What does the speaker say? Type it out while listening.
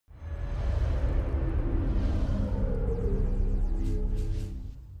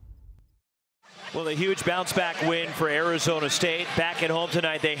Well, a huge bounce-back win for Arizona State. Back at home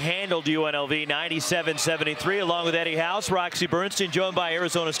tonight, they handled UNLV 97-73, along with Eddie House, Roxy Bernstein, joined by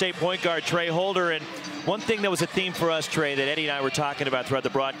Arizona State point guard Trey Holder. And one thing that was a theme for us, Trey, that Eddie and I were talking about throughout the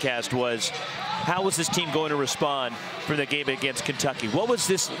broadcast was how was this team going to respond from the game against Kentucky? What was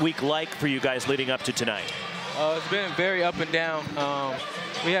this week like for you guys leading up to tonight? It's been very up and down.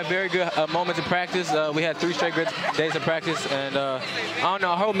 We had very good moments in practice. We had 3 straight good days of practice, and I don't know,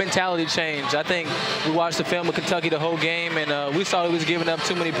 our whole mentality changed. I think we watched the film of Kentucky the whole game, and we saw he was giving up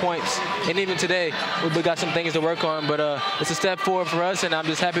too many points. And even today, we got some things to work on, but it's a step forward for us, and I'm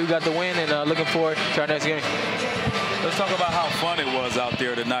just happy we got the win, and looking forward to our next game. Let's talk about how fun it was out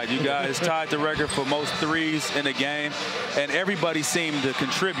there tonight. You guys tied the record for most threes in the game, and everybody seemed to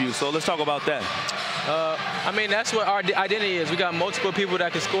contribute. So let's talk about that. I mean, that's what our identity is. We got multiple people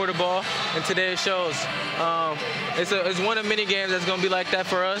that can score the ball, and today it shows. It's one of many games that's going to be like that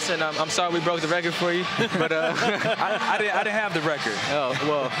for us, and I'm sorry we broke the record for you. But I didn't have the record. Oh,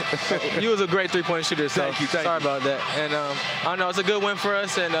 well, you was a great three-point shooter, so thank you. Sorry about that. And I don't know, it's a good win for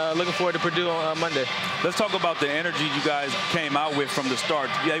us, and looking forward to Purdue on Monday. Let's talk about the energy you guys came out with from the start.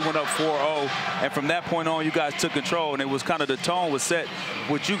 Yeah, you went up 4-0, and from that point on, you guys took control, and it was kind of the tone was set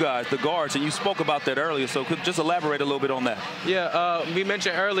with you guys, the guards, and you spoke about that earlier, so could just elaborate a little bit on that. Yeah, we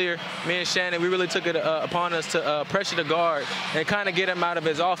mentioned earlier, me and Shannon, we really took it upon us to pressure the guard and kind of get him out of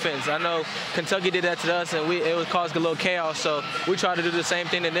his offense. I know Kentucky did that to us, and it would cause a little chaos, so we tried to do the same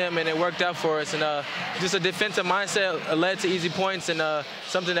thing to them, and it worked out for us. And just a defensive mindset led to easy points, and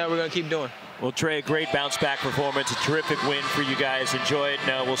something that we're going to keep doing. Well, Trey, a great bounce-back performance, a terrific win for you guys. Enjoy it,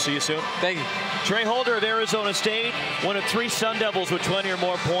 and we'll see you soon. Thank you. Trey Holder of Arizona State, one of 3 Sun Devils with 20 or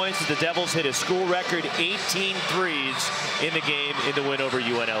more points as the Devils hit a school record 18 threes in the game in the win over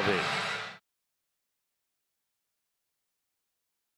UNLV.